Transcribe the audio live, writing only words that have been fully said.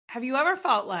Have you ever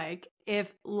felt like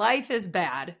if life is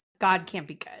bad, God can't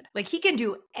be good? Like he can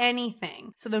do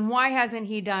anything. So then why hasn't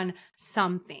he done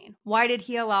something? Why did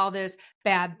he allow this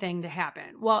bad thing to happen?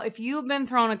 Well, if you've been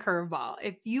thrown a curveball,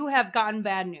 if you have gotten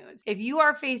bad news, if you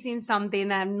are facing something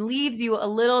that leaves you a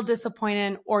little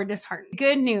disappointed or disheartened,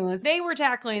 good news, today we're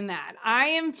tackling that. I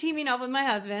am teaming up with my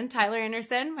husband, Tyler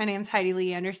Anderson. My name's Heidi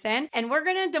Lee Anderson, and we're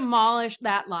going to demolish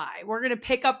that lie. We're going to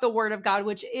pick up the word of God,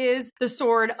 which is the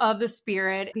sword of the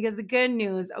Spirit, because the good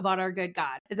news about our good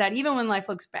God is that even when life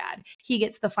looks bad, he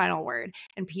gets the final word.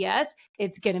 And P.S.,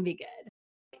 it's going to be good.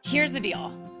 Here's the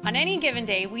deal. On any given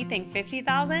day, we think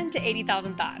 50,000 to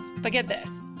 80,000 thoughts. But get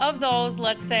this, of those,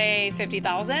 let's say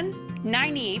 50,000,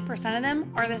 98% of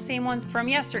them are the same ones from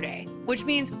yesterday, which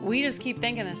means we just keep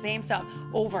thinking the same stuff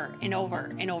over and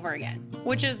over and over again,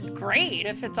 which is great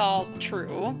if it's all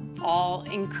true, all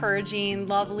encouraging,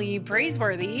 lovely,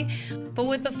 praiseworthy. But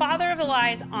with the father of the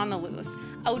lies on the loose,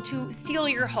 out to steal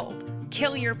your hope,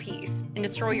 kill your peace, and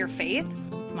destroy your faith,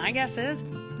 my guess is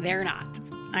they're not.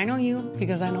 I know you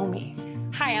because I know me.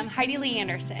 Hi, I'm Heidi Lee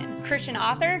Anderson, Christian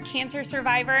author, cancer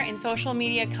survivor, and social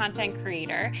media content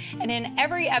creator. And in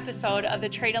every episode of the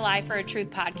Trade a Lie for a Truth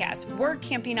podcast, we're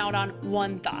camping out on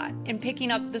one thought and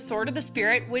picking up the sword of the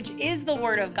Spirit, which is the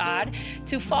word of God,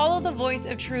 to follow the voice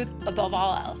of truth above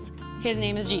all else. His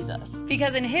name is Jesus.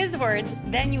 Because in his words,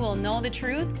 then you will know the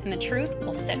truth, and the truth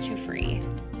will set you free.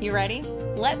 You ready?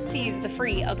 Let's seize the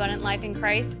free, abundant life in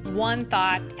Christ, one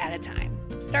thought at a time,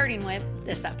 starting with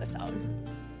this episode.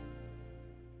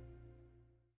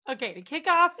 Okay, to kick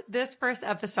off this first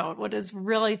episode, what is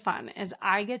really fun is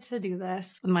I get to do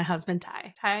this with my husband,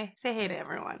 Ty. Ty, say hey to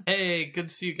everyone. Hey, good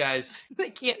to see you guys.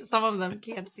 Some of them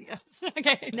can't see us.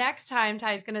 Okay, next time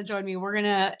Ty's going to join me, we're going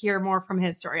to hear more from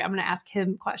his story. I'm going to ask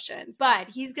him questions, but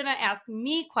he's going to ask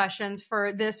me questions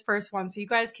for this first one so you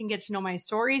guys can get to know my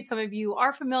story. Some of you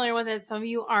are familiar with it, some of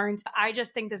you aren't. I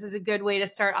just think this is a good way to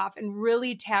start off and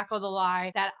really tackle the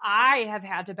lie that I have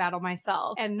had to battle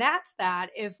myself. And that's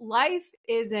that if life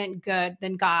isn't good,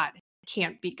 then God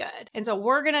can't be good. And so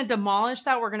we're going to demolish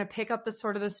that. We're going to pick up the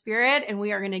sword of the Spirit, and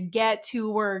we are going to get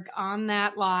to work on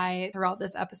that lie throughout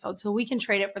this episode so we can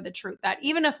trade it for the truth that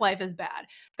even if life is bad,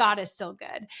 God is still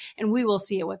good, and we will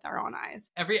see it with our own eyes.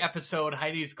 Every episode,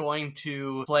 Heidi's going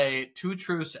to play 2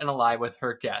 truths and a lie with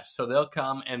her guests. So they'll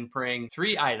come and bring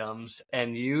 3 items,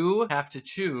 and you have to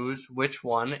choose which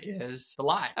one is the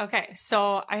lie. Okay,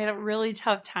 so I had a really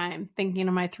tough time thinking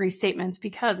of my 3 statements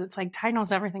because it's like Ty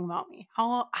knows everything about me.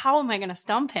 How am I going to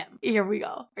stump him? Here we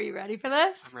go. Are you ready for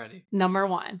this? I'm ready. Number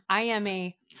 1, I am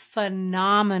a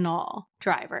phenomenal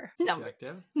driver.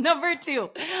 Objective. Number 2,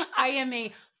 I am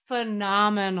a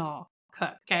phenomenal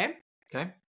cook. Okay.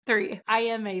 3, I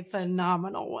am a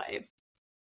phenomenal wife.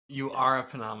 You are a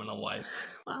phenomenal wife.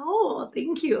 Oh,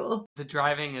 thank you. The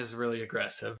driving is really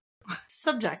aggressive.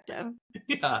 Subjective.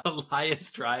 Yeah, the lie is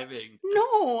driving.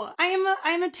 No, I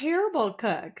am a terrible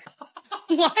cook.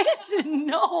 What?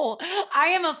 No, I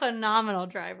am a phenomenal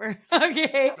driver.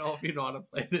 Okay. I don't know if you know how to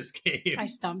play this game. I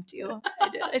stumped you. I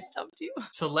did. I stumped you.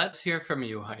 So let's hear from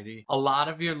you, Heidi. A lot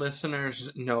of your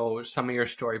listeners know some of your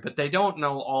story, but they don't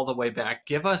know all the way back.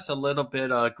 Give us a little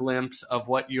bit of a glimpse of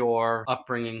what your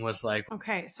upbringing was like.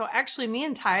 Okay. So actually, me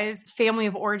and Ty's family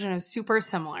of origin is super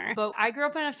similar, but I grew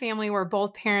up in a family where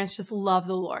both parents just love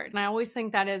the Lord. And I always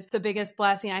think that is the biggest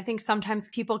blessing. I think sometimes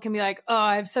people can be like, oh,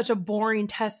 I have such a boring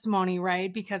testimony,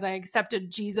 right? Because I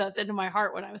accepted Jesus into my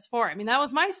heart when I was 4. I mean, that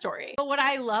was my story. But what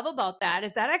I love about that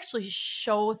is that actually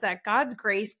shows that God's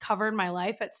grace covered my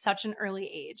life at such an early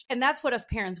age. And that's what us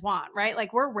parents want, right?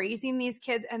 Like we're raising these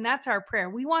kids and that's our prayer.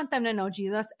 We want them to know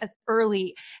Jesus as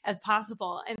early as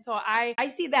possible. And so I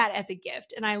see that as a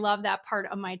gift. And I love that part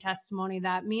of my testimony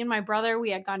that me and my brother,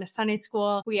 we had gone to Sunday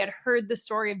school. We had heard the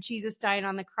story of Jesus dying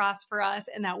on the cross for us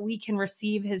and that we can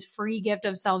receive his free gift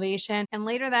of salvation. And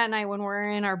later that night when we're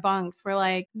in our bunks, we're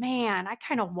like, man, I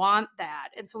kind of want that.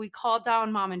 And so we called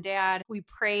down mom and dad. We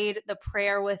prayed the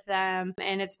prayer with them,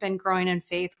 and it's been growing in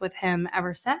faith with him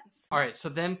ever since. All right. So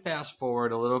then fast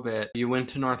forward a little bit. You went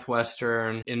to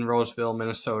Northwestern in Roseville,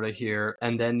 Minnesota here,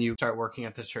 and then you start working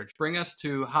at this church. Bring us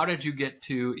to how did you get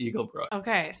to Eagle Brook?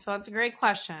 Okay. So that's a great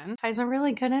question. Ty's a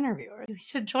really good interviewer. You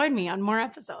should join me on more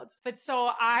episodes. But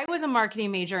so I was a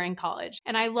marketing major in college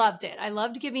and I loved it. I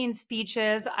loved giving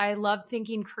speeches. I loved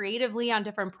thinking creatively on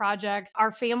different projects.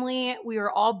 Our family, we were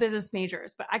all business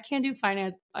majors, but I can't do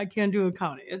finance. I can't do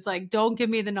accounting. It's like, don't give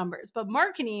me the numbers. But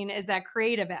marketing is that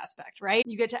creative aspect, right?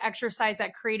 You get to exercise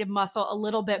that creative muscle a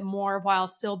little bit more while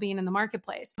still being in the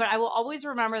marketplace. But I will always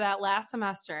remember that last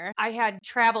semester, I had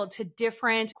traveled to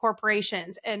different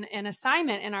corporations, and an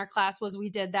assignment in our class was we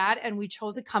did that and we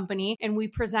chose a company and we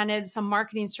presented some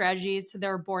marketing strategies to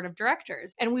their board of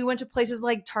directors. And we went to places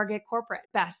like Target Corporate,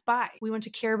 Best Buy. We went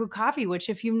to Caribou Coffee, which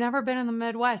if you've never been in the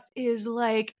Midwest is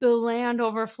like the land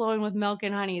overflowing with milk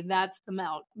and honey. That's the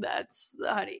milk. That's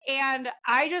the honey. And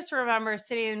I just remember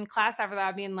sitting in class after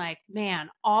that being like, man,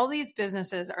 all these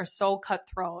businesses are so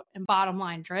cutthroat and bottom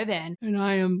line driven, and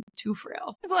I am too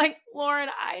frail. It's like, Lauren,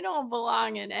 I don't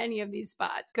belong in any of these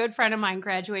spots. Good friend of mine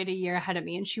graduated a year ahead of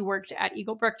me, and she worked at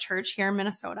Eagle Brook Church here in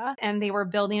Minnesota, and they were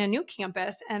building a new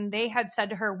campus, and they had said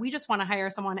to her, we just want to hire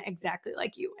someone exactly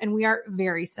like you, and we are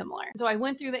very similar. So I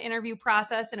went through the interview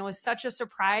process, and it was such a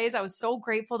surprise. I was so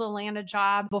grateful to land a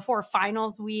job before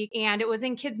finals week, and it was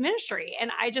in kids ministry,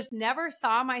 and I just never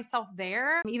saw myself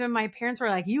there. Even my parents were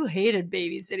like, you hated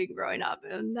babysitting growing up,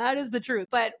 and that is the truth.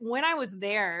 But when I was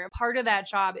there, part of that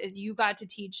job is you got to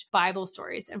teach Bible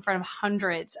stories in front of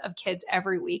hundreds of kids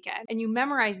every weekend, and you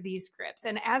memorize these scripts.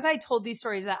 And as I told these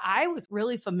stories that I was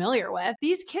really familiar with,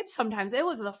 these kids sometimes, it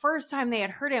was the first time they had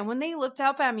heard it. And when they looked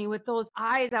up at me with those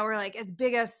eyes that were like as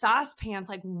big as saucepans,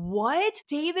 like, what?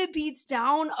 David beats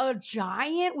down a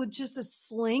giant with just a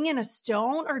sling and a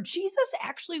stone? Or Jesus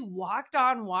actually walked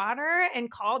on water and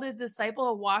called his disciple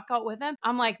to walk out with him?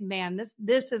 I'm like, man,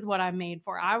 this is what I'm made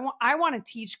for. I want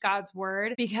to teach God's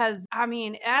word, because I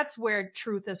mean, that's where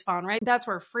truth is found, right? That's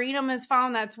where freedom is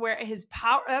found. That's where his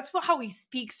power, how he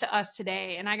speaks to us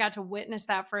today. And I got to witness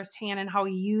that firsthand and how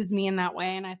he used me in that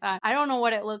way. And I thought, I don't know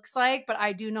what it looks like, but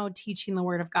I do know teaching the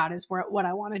word of God is what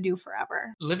I want to do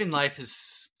forever. Living life is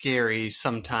scary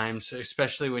sometimes,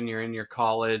 especially when you're in your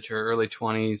college or early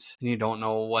 20s and you don't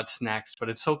know what's next. But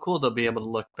it's so cool to be able to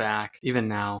look back, even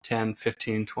now, 10,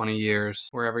 15, 20 years,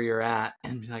 wherever you're at,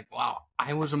 and be like, wow,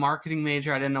 I was a marketing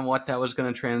major. I didn't know what that was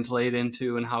going to translate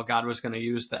into and how God was going to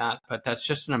use that. But that's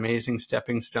just an amazing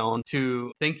stepping stone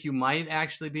to think you might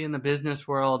actually be in the business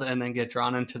world and then get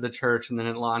drawn into the church. And then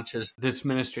it launches this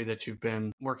ministry that you've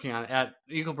been working on at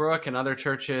Eagle Brook and other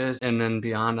churches and then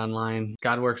beyond online.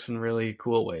 God works in really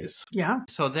cool ways. Yeah.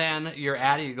 So then you're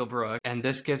at Eagle Brook, and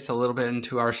this gets a little bit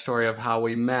into our story of how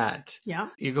we met. Yeah.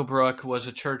 Eagle Brook was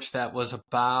a church that was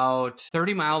about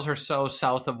 30 miles or so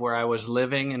south of where I was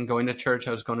living and going to church.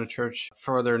 I was going to church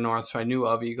further north, so I knew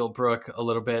of Eagle Brook a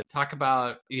little bit. Talk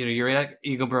about, you're at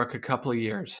Eagle Brook a couple of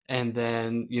years, and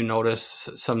then you notice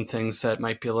some things that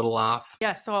might be a little off.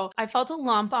 Yeah, so I felt a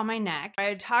lump on my neck. I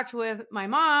had talked with my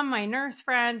mom, my nurse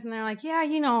friends, and they're like, yeah,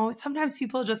 sometimes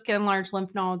people just get enlarged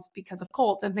lymph nodes because of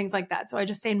colds and things like that. So I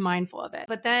just stayed mindful of it.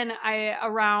 But then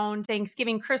around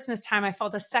Thanksgiving, Christmas time, I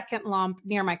felt a second lump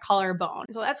near my collarbone.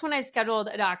 So that's when I scheduled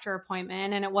a doctor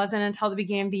appointment. And it wasn't until the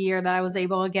beginning of the year that I was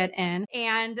able to get in.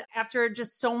 And after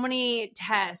just so many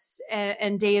tests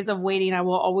and days of waiting, I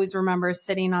will always remember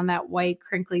sitting on that white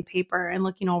crinkly paper and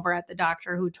looking over at the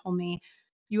doctor who told me,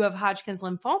 you have Hodgkin's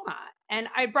lymphoma. And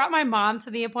I brought my mom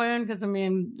to the appointment because,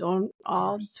 don't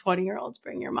all 20-year-olds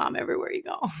bring your mom everywhere you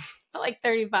go. Like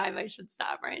 35, I should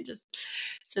stop, right? It's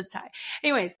just time.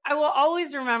 Anyways, I will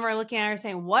always remember looking at her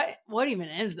saying, what even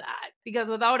is that? Because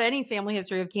without any family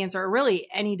history of cancer or really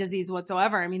any disease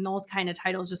whatsoever, those kind of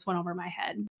titles just went over my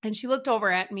head. And she looked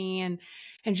over at me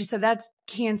and she said, that's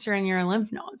cancer in your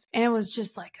lymph nodes. And it was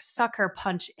just like a sucker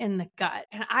punch in the gut.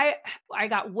 And I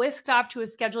got whisked off to a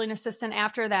scheduling assistant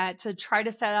after that to try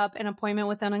to set up an appointment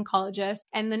with an oncologist.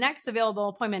 And the next available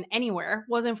appointment anywhere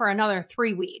wasn't for another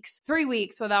 3 weeks. 3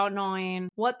 weeks without knowing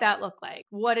what that looked like,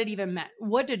 what it even meant.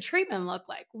 What did treatment look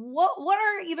like? What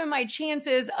are even my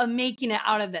chances of making it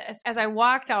out of this? As I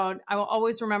walked out, I will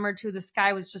always remember too, the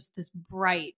sky was just this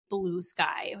bright blue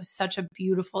sky. It was such a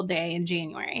beautiful day in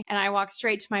January. And I walked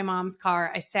straight to my mom's car.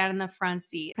 I sat in the front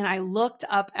seat and I looked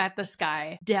up at the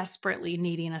sky, desperately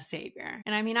needing a savior.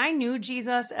 And I knew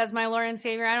Jesus as my Lord and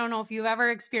Savior. I don't know if you've ever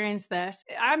experienced this.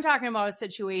 I'm talking about a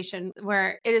situation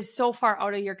where it is so far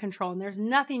out of your control and there's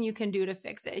nothing you can do to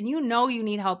fix it. And you know you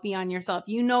need help beyond yourself.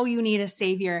 You know you need a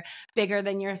savior bigger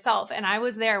than yourself. And I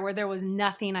was there where there was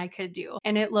nothing I could do.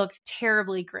 And it looked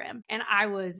terribly grim. And I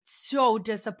was so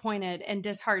disappointed and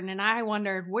disheartened. And I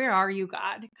wondered, where are you,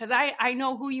 God? Because I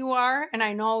know who you are and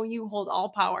I know you hold all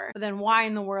power. But then why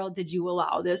in the world did you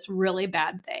allow this really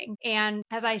bad thing? And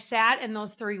as I sat in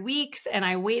those 3 weeks and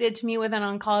I waited to meet with an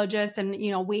oncologist and,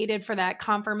 waited for that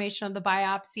confirmation of the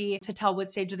biopsy to tell what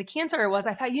stage of the cancer it was,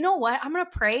 I thought, you know what? I'm going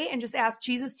to pray and just ask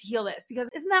Jesus to heal this, because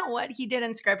isn't that what he did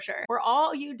in scripture, where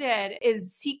all you did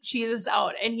is seek Jesus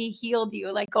out and he healed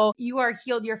you? Like, oh, you are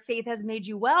healed. Your faith has made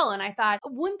you well. And I thought,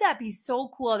 wouldn't that be so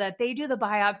cool that they do the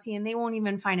biopsy and they won't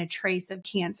even find a trace of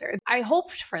cancer? I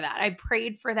hoped for that. I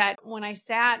prayed for that. When I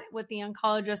sat with the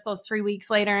oncologist those 3 weeks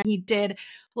later, he did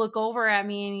look over at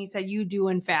me and he said, you do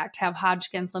in fact have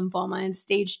Hodgkin's lymphoma in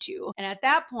stage 2. And at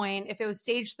that point, if it was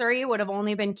stage 3, it would have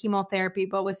only been chemotherapy,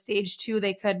 but with stage 2,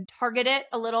 they could target it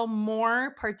a little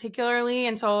more particularly.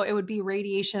 And so it would be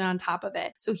radiation on top of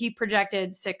it. So he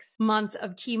projected 6 months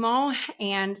of chemo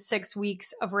and 6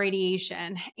 weeks of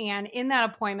radiation. And in that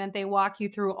appointment, they walk you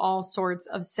through all sorts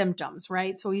of symptoms,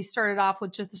 right? So he started off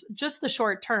with just the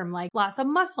short term, like loss of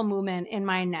muscle movement in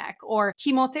my neck, or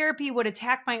chemotherapy would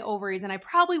attack my ovaries and I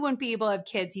probably wouldn't be able to have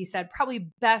kids. He said, probably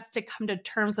best to come to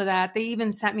terms with that. They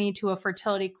even sent me to a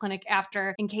fertility clinic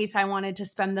after, in case I wanted to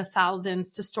spend the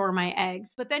thousands to store my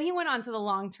eggs. But then he went on to the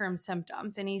long-term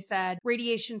symptoms and he said,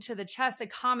 radiation to the chest, a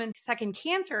common second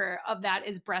cancer of that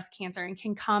is breast cancer and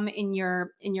can come in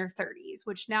your 30s,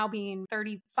 which now being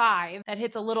 35, that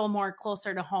hits a little more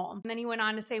closer to home. And then he went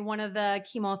on to say, one of the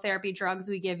chemotherapy drugs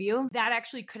we give you, that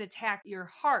actually could attack your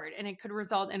heart and it could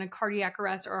result in a cardiac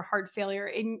arrest or a heart failure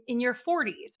in your 40s.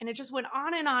 And it just went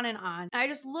on and on and on. And I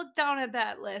just looked down at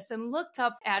that list and looked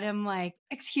up at him like,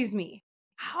 excuse me,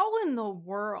 how in the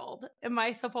world am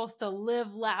I supposed to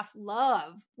live, laugh,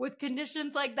 love with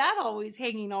conditions like that always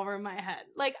hanging over my head?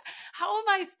 Like, how am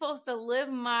I supposed to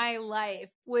live my life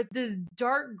with this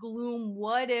dark gloom,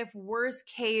 what if, worst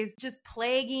case, just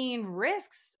plaguing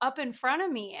risks up in front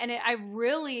of me? And I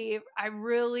really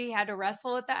had to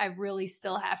wrestle with that. I really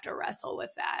still have to wrestle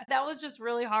with that. That was just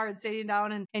really hard, sitting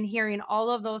down and hearing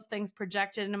all of those things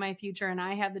projected into my future. And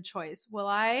I had the choice. Will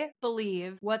I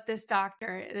believe what this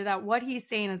doctor, that what he's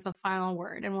saying is the final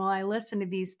word? And will I listen to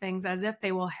these things as if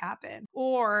they will happen?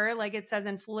 Or like it says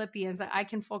in Philippians, that I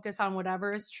can focus on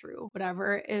whatever is true,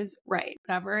 whatever is right,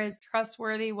 whatever is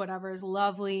trustworthy, whatever is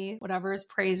lovely, whatever is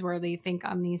praiseworthy, think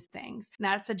on these things. And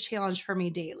that's a challenge for me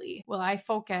daily. Will I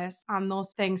focus on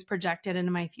those things projected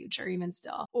into my future even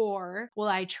still? Or will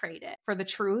I trade it for the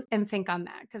truth and think on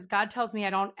that? Because God tells me I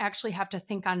don't actually have to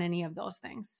think on any of those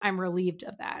things. I'm relieved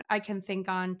of that. I can think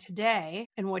on today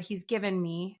and what he's given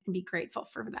me and be grateful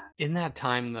for that. In that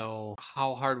time, though,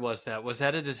 how hard was that? Was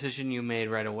that a decision you made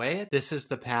right away? This is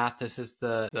the path, this is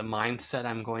the mindset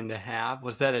I'm going to have.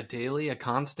 Was that a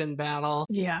constant battle?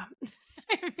 Yeah.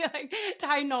 I feel like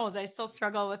Ty knows I still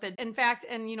struggle with it. In fact,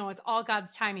 and it's all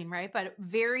God's timing, right? But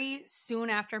very soon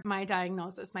after my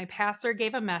diagnosis, my pastor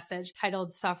gave a message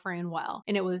titled Suffering Well,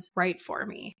 and it was right for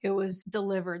me. It was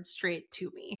delivered straight to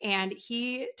me. And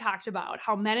he talked about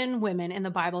how men and women in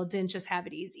the Bible didn't just have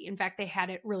it easy. In fact, they had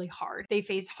it really hard. They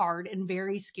faced hard and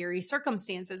very scary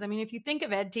circumstances. I mean, if you think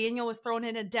of it, Daniel was thrown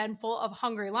in a den full of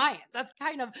hungry lions. That's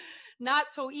kind of not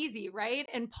so easy, right?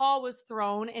 And Paul was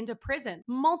thrown into prison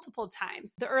multiple times.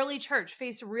 The early church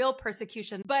faced real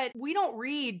persecution, but we don't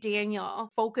read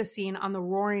Daniel focusing on the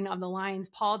roaring of the lions.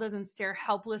 Paul doesn't stare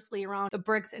helplessly around the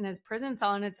bricks in his prison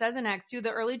cell. And it says in Acts 2,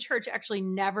 the early church actually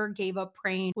never gave up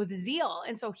praying with zeal.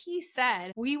 And so he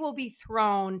said, we will be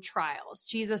thrown trials.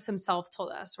 Jesus himself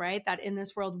told us, right, that in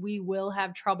this world we will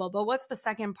have trouble. But what's the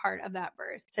second part of that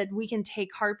verse? It said, we can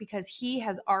take heart because he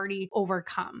has already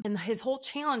overcome. And his whole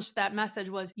challenge to that message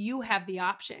was, you have the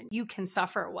option. You can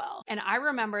suffer well. And I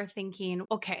remember thinking,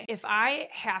 okay, if I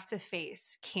have to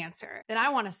face cancer, then I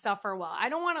want to suffer well. I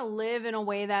don't want to live in a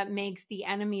way that makes the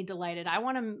enemy delighted. I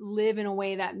want to live in a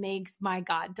way that makes my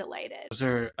God delighted. Was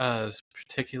there a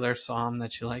particular psalm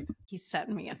that you liked? He's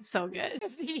setting me up so good.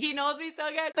 He knows me so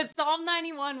good. But Psalm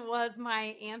 91 was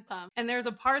my anthem. And there's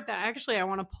a part that actually I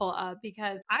want to pull up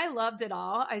because I loved it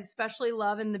all. I especially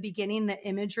love in the beginning the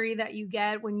imagery that you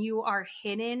get when you are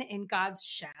hidden in in God's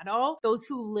shadow, those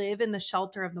who live in the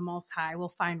shelter of the Most High will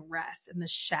find rest in the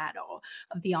shadow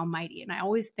of the Almighty. And I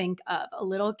always think of a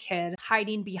little kid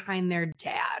hiding behind their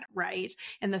dad, right?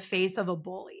 In the face of a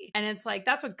bully. And it's like,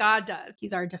 that's what God does.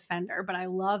 He's our defender. But I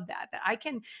love that I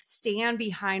can stand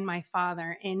behind my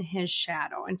Father in his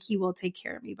shadow and he will take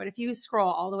care of me. But if you scroll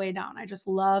all the way down, I just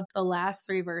love the last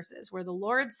 3 verses where the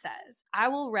Lord says, I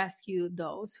will rescue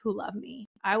those who love me.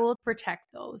 I will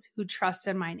protect those who trust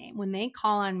in my name. When they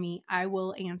call on me, I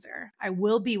will answer. I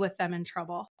will be with them in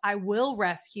trouble. I will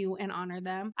rescue and honor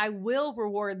them. I will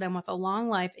reward them with a long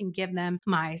life and give them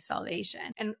my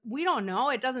salvation. And we don't know.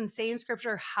 It doesn't say in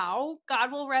scripture how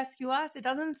God will rescue us. It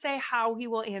doesn't say how he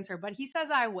will answer, but he says,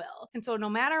 I will. And so no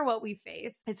matter what we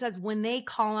face, it says, when they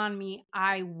call on me,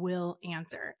 I will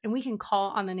answer. And we can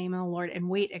call on the name of the Lord and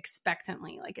wait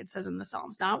expectantly, like it says in the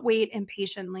Psalms, not wait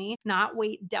impatiently, not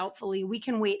wait doubtfully. We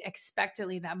can wait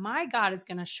expectantly that my God is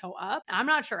going to show up. I'm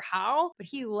not sure how, but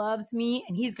he loves me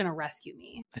and he's going to rescue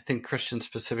me. I think Christians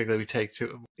specifically, we take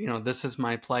to, this is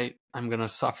my plight. I'm going to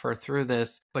suffer through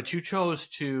this. But you chose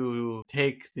to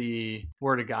take the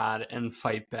word of God and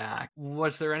fight back.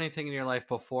 Was there anything in your life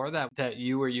before that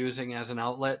you were using as an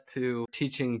outlet to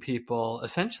teaching people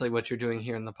essentially what you're doing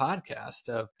here in the podcast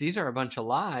of these are a bunch of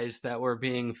lies that were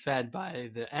being fed by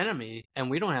the enemy and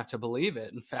we don't have to believe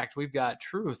it. In fact, we've got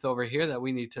truth over here that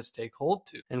we need to take hold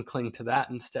to and cling to that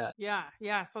instead. Yeah.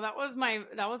 So that was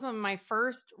my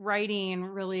first writing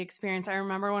really experience. I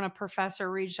remember when a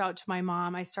professor reached out to my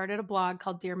mom. I started a blog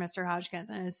called Dear Mr.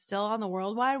 Hodgkins, and it's still on the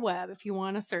World Wide Web if you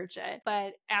want to search it.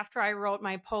 But after I wrote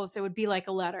my post, it would be like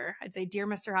a letter. I'd say, Dear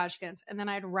Mr. Hodgkins, and then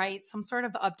I'd write some sort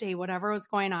of update, whatever was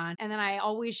going on. And then I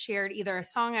always shared either a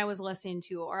song I was listening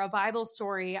to or a Bible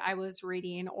story I was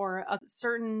reading or a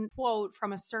certain quote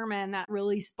from a sermon that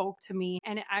really spoke to me.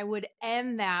 And I would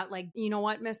end that like, you know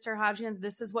what, Mr. Hodgkins,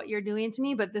 this is what you're doing to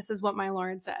me, but this is what my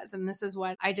Lord says. And this is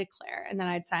what I declare. And then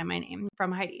I'd sign my name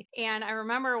from Heidi. And I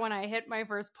remember when I hit my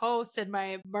first post and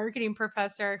my marketing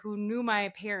professor who knew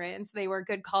my parents, they were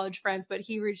good college friends, but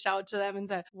he reached out to them and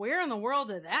said, where in the world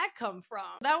did that come from?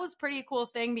 That was a pretty cool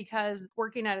thing because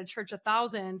working at a church of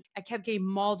thousands, I kept getting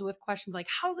mauled with questions like,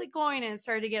 how's it going? And it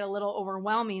started to get a little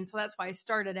overwhelming. So that's why I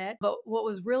started it. But what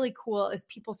was really cool is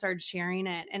people started sharing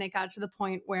it. And it got to the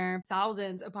point where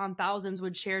thousands upon thousands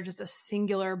would share just a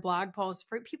singular blog post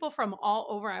for people from all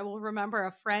over. I will remember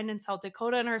a friend in South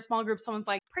Dakota in her small group, someone's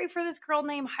like, pray for this girl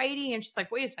named Heidi. And she's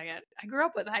like, wait a second, I grew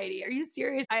up with Heidi. Are you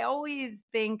serious? I always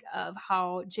think of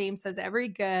how James says every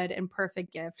good and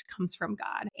perfect gift comes from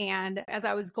God. And as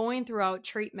I was going throughout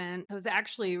treatment, it was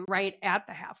actually right at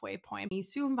the halfway point. He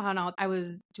soon found out I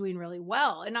was doing really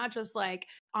well and not just like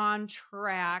on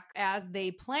track as they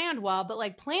planned well, but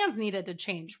like plans needed to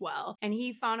change well. And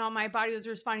he found out my body was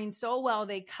responding so well,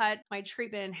 they cut my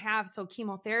treatment in half. So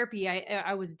chemotherapy,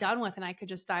 I was done with and I could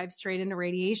just dive straight into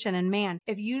radiation. And man,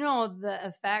 if you know the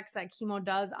effects that chemo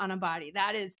does on a body,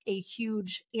 that is a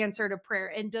huge answer to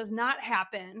prayer and does not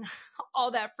happen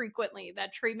all that frequently.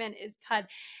 That treatment is cut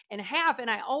in half. And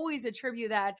I always attribute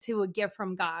that to a gift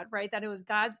from God, right? That it was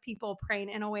God's people praying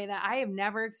in a way that I have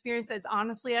never experienced. It's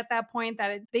honestly at that point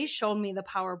that they showed me the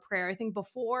power of prayer. I think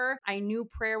before I knew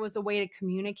prayer was a way to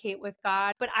communicate with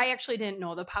God, but I actually didn't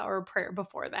know the power of prayer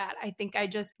before that. I think I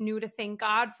just knew to thank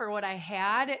God for what I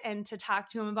had and to talk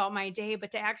to him about my day,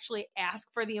 but to actually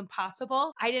ask for the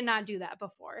impossible, I did not do that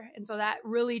before. And so that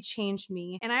really changed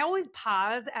me. And I always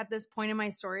pause at this point in my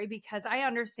story because I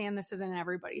understand this isn't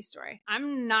everybody's story.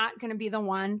 I'm not going to be the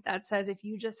one that says if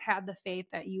you just had the faith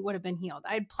that you would have been healed.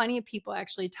 I had plenty of people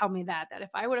actually tell me that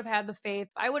if I would have had the faith,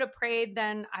 if I would have prayed,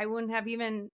 then I wouldn't have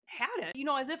even had it,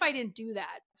 as if I didn't do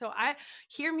that. So I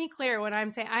hear me clear when I'm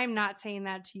saying, I'm not saying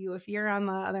that to you. If you're on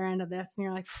the other end of this and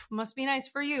you're like, must be nice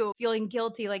for you, feeling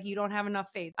guilty, like you don't have enough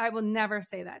faith. I will never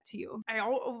say that to you. I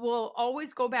will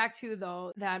always go back to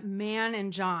though, that man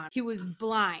in John, he was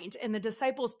blind and the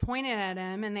disciples pointed at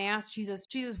him and they asked Jesus,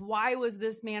 why was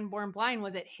this man born blind?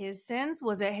 Was it his sins?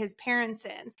 Was it his parents'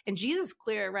 sins? And Jesus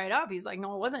cleared it right up. He's like,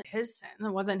 no, it wasn't his sin.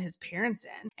 It wasn't his parents'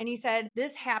 sin. And he said,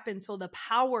 this happened so the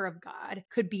power of God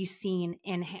could be seen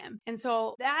in him. And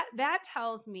so that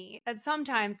tells me that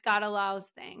sometimes God allows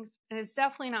things and it's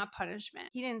definitely not punishment.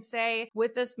 He didn't say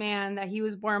with this man that he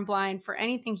was born blind for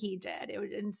anything he did.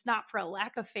 It's not for a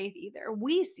lack of faith either.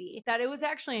 We see that it was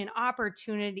actually an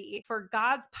opportunity for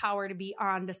God's power to be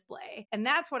on display. And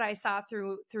that's what I saw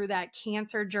through that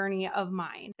cancer journey of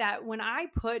mine, that when I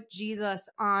put Jesus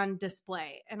on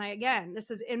display, and again,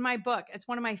 this is in my book, it's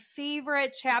one of my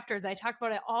favorite chapters. I talk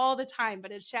about it all the time,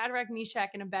 but it's Shadrach, Meshach,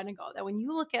 and Abednego, that when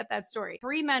you look at that story,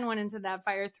 3 men went into that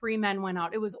fire, 3 men went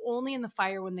out. It was only in the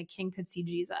fire when the king could see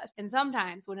Jesus. And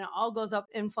sometimes when it all goes up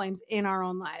in flames in our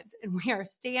own lives and we are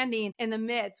standing in the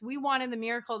midst, we wanted the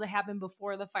miracle to happen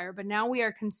before the fire, but now we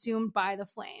are consumed by the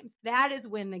flames. That is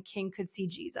when the king could see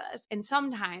Jesus. And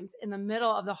sometimes in the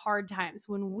middle of the hard times,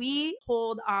 when we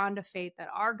hold on to faith that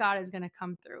our God is going to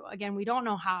come through, again, we don't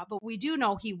know how, but we do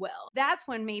know he will. That's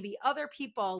when maybe other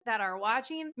people that are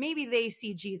watching, maybe they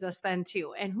see Jesus then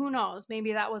too. And who knows,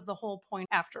 maybe that was the whole point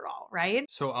after all, right?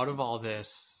 So out of all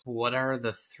this, what are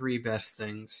the 3 best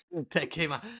things that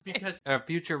came out? Because a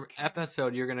future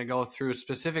episode, you're going to go through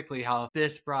specifically how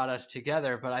this brought us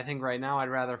together. But I think right now I'd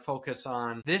rather focus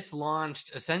on this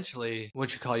launched essentially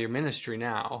what you call your ministry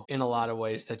now in a lot of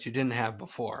ways that you didn't have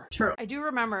before. True. I do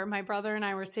remember my brother and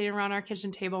I were sitting around our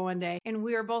kitchen table one day and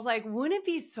we were both like, wouldn't it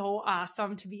be so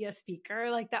awesome to be a speaker?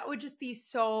 Like that would just be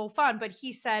so fun. But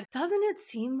he said, doesn't it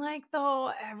seem like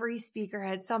though every speaker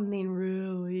had something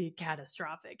really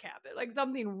catastrophic happen, like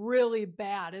something really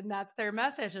bad, and that's their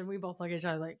message? And we both look at each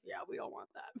other like, yeah, we don't want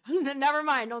that. Never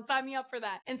mind, don't sign me up for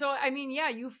that. And so, I mean, yeah,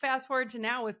 you fast forward to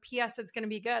now with P.S. It's going to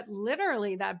be good.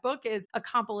 Literally, that book is a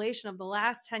compilation of the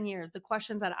last 10 years, the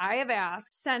questions that I have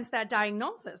asked since that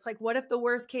diagnosis. Like, what if the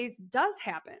worst case does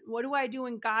happen? What do I do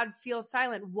when God feels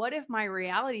silent? What if my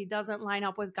reality doesn't line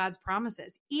up with God's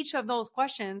promises? Each of those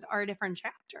questions are a different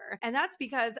chapter. And that's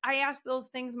because I ask those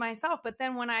things myself. But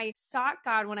then when I sought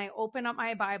God, when I open up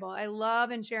my Bible, I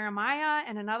love in Jeremiah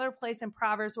and another place in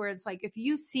Proverbs where it's like, if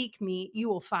you seek me, you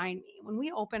will find me. When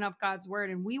we open up God's word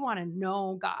and we want to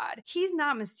know God, he's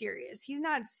not mysterious. He's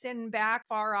not sitting back,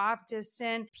 far off,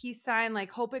 distant, peace sign,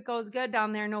 like hope it goes good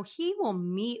down there. No, he will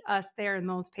meet us there in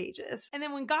those pages. And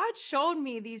then when God showed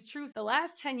me these truths, the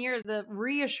last 10 years, the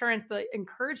reassurance, the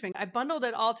encouragement, I bundled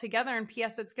it all together in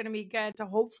P.S. It's going to be good to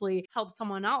hopefully help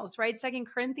someone else, right? 2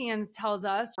 Corinthians tells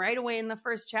us right away in the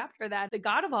first chapter that the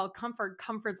God of all comfort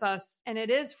comforts us, and it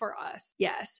is for us.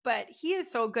 Yes, but he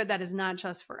is so good that is not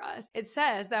just for us. It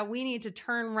says that we need to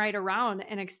turn right around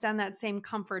and extend that same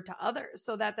comfort to others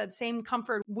so that that same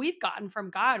comfort we've gotten from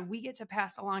God, we get to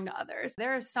pass along to others.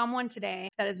 There is someone today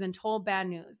that has been told bad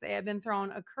news. They have been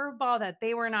thrown a curveball that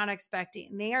they were not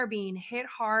expecting. They are being hit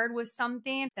hard with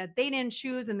something that they didn't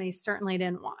choose and they certainly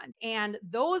didn't want. And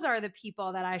those are the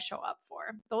people that I show up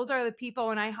for. Those are the people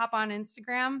when I hop on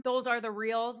Instagram, those are the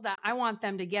reels that I want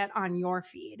them to get on your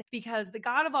feed, because the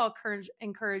God of all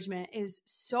encouragement is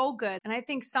so good. And I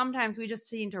think sometimes we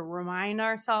just need to remind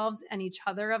ourselves and each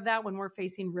other of that when we're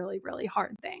facing really, really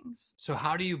hard things. So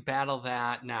how do you battle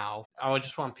that now? I would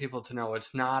just want people to know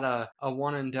it's not a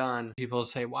one and done. People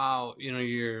say, wow,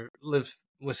 you live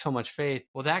with so much faith.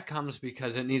 Well, that comes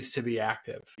because it needs to be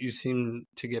active. You seem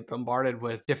to get bombarded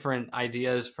with different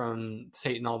ideas from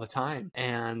Satan all the time.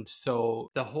 And so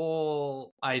the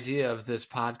whole idea of this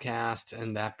podcast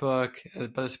and that book,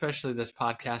 but especially this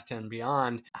podcast and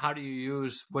beyond, how do you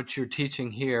use what you're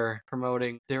teaching here,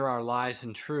 promoting there are lies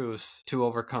and truths to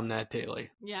overcome that daily?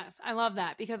 Yes, I love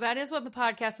that, because that is what the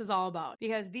podcast is all about,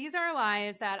 because these are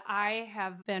lies that I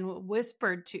have been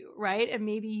whispered to, right? And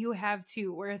maybe you have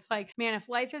too, where it's like, man, if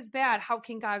life is bad, how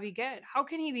can God be good? How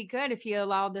can he be good if he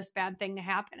allowed this bad thing to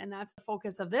happen? And that's the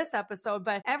focus of this episode.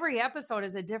 But every episode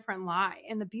is a different lie.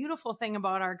 And the beautiful thing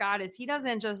about our God is he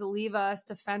doesn't just leave us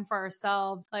to fend for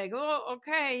ourselves like, oh,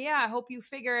 okay, yeah, I hope you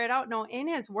figure it out. No, in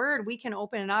his word, we can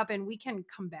open it up and we can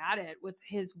combat it with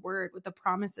his word, with the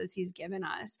promises he's given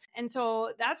us. And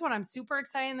so that's what I'm super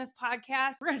excited in this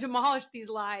podcast. We're going to demolish these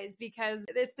lies because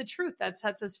it's the truth that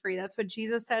sets us free. That's what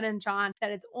Jesus said in John,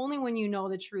 that it's only when you know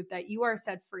the truth that you are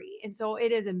set free. And so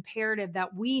it is imperative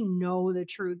that we know the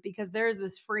truth, because there is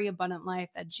this free, abundant life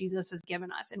that Jesus has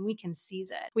given us, and we can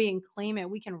seize it. We can claim it.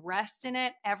 We can rest in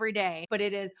it every day, but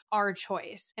it is our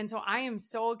choice. And so I am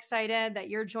so excited that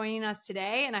you're joining us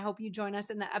today. And I hope you join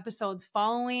us in the episodes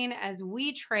following as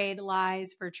we trade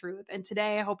lies for truth. And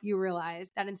today, I hope you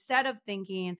realize that instead of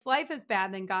thinking if life is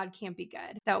bad, then God can't be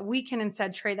good, that we can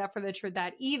instead trade that for the truth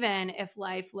that even if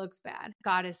life looks bad,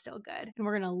 God is still good. And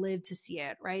we're going to live to see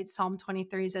it, right? Psalm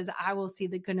 23 says, I will see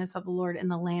the goodness of the Lord in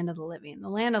the land of the living. The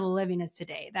land of the living is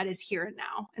today. That is here and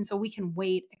now. And so we can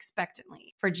wait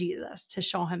expectantly for Jesus to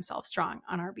show himself strong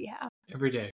on our behalf. Every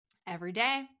day. Every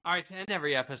day. All right, to end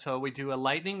every episode, we do a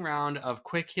lightning round of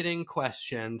quick-hitting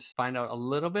questions, find out a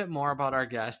little bit more about our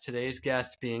guest. Today's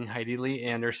guest being Heidi Lee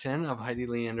Anderson of Heidi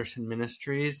Lee Anderson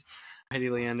Ministries. Heidi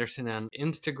Lee Anderson on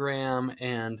Instagram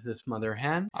and this mother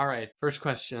hen. All right, first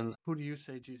question. Who do you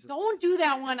say Jesus? Don't do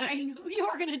that one. I knew you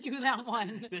were going to do that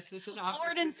one. This is an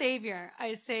Lord and Savior.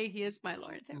 I say he is my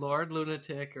Lord. Lord,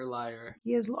 lunatic, or liar?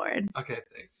 He is Lord. Okay,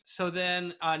 thanks. So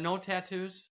then, no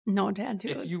tattoos? No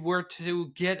tattoos. If you were to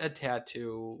get a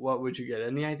tattoo, what would you get?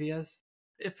 Any ideas?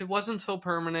 If it wasn't so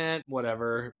permanent,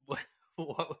 whatever, what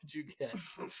would you get?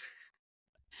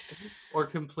 Or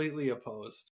completely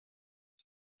opposed?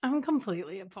 I'm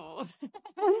completely opposed.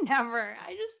 Never.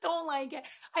 I just don't like it.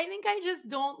 I think I just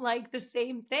don't like the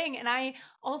same thing. And I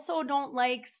also don't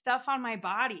like stuff on my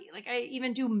body. Like I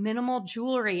even do minimal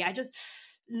jewelry. I just,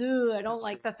 I don't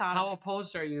like the thought How of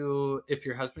opposed are you if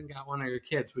your husband got one or your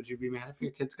kids? Would you be mad if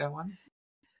your kids got one?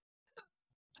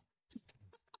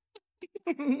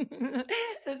 it.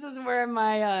 This is where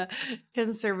my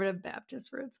conservative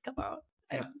Baptist roots come out.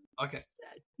 Yeah. Okay.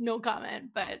 No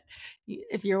comment, but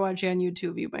if you're watching on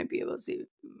YouTube, you might be able to see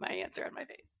my answer on my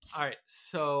face. All right.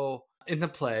 So, in the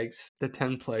plagues, the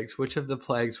 10 plagues, which of the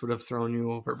plagues would have thrown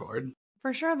you overboard?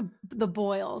 For sure, the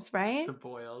boils, right? The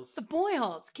boils. The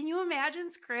boils. Can you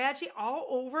imagine scratchy all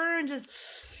over and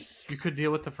just... You could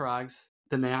deal with the frogs.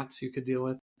 The gnats you could deal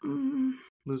with. Mm.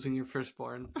 Losing your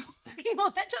firstborn. Okay,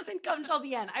 well, that doesn't come till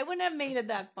the end. I wouldn't have made it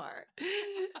that far.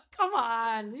 Come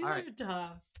on. These are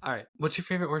tough. All right. What's your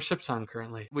favorite worship song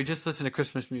currently? We just listened to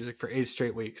Christmas music for 8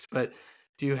 straight weeks, but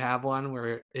do you have one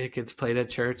where it gets played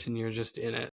at church and you're just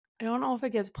in it? I don't know if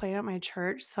it gets played at my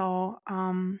church, so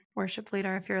worship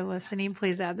leader, if you're listening,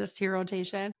 please add this to your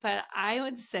rotation. But I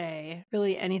would say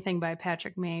really anything by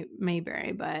Patrick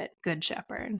Mayberry, but Good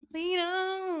Shepherd. Lean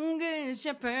on, Good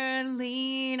Shepherd,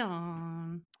 lean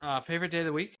on. Favorite day of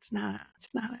the week? It's not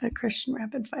a Christian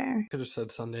rapid fire. Could have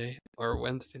said Sunday or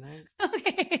Wednesday night.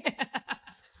 Okay.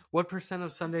 What %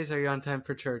 of Sundays are you on time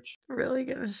for church? Really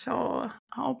gonna show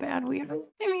how bad we are.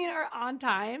 I mean, are on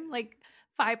time, like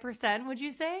 5%, would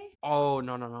you say? Oh,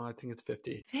 no. I think it's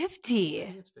 50. 50. I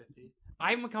think it's 50.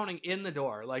 I'm counting in the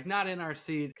door, like not in our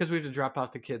seat because we have to drop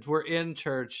off the kids. We're in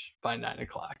church by 9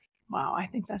 o'clock. Wow, I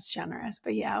think that's generous.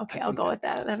 But yeah, okay, I'll go with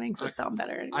that. That makes us sound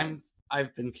better.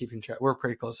 I've been keeping track. We're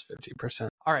pretty close to 50%.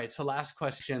 All right, so last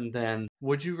question then.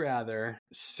 Would you rather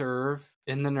serve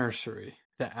in the nursery,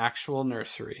 the actual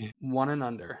nursery, 1 and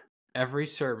under, every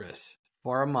service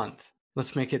for a month?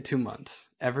 Let's make it 2 months.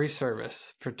 Every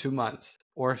service for 2 months.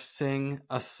 Or sing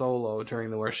a solo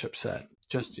during the worship set.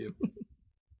 Just you.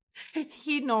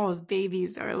 He knows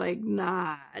babies are like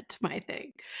not my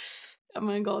thing. I'm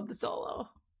going to go with the solo.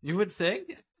 You would sing?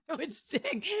 I would sing.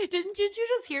 Did you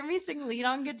just hear me sing Lead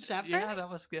on Good Shepherd? Yeah, that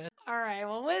was good. All right.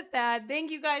 Well, with that, thank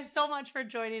you guys so much for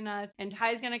joining us. And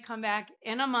Ty's going to come back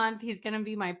in a month. He's going to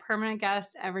be my permanent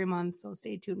guest every month. So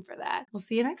stay tuned for that. We'll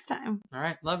see you next time. All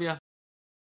right. Love you.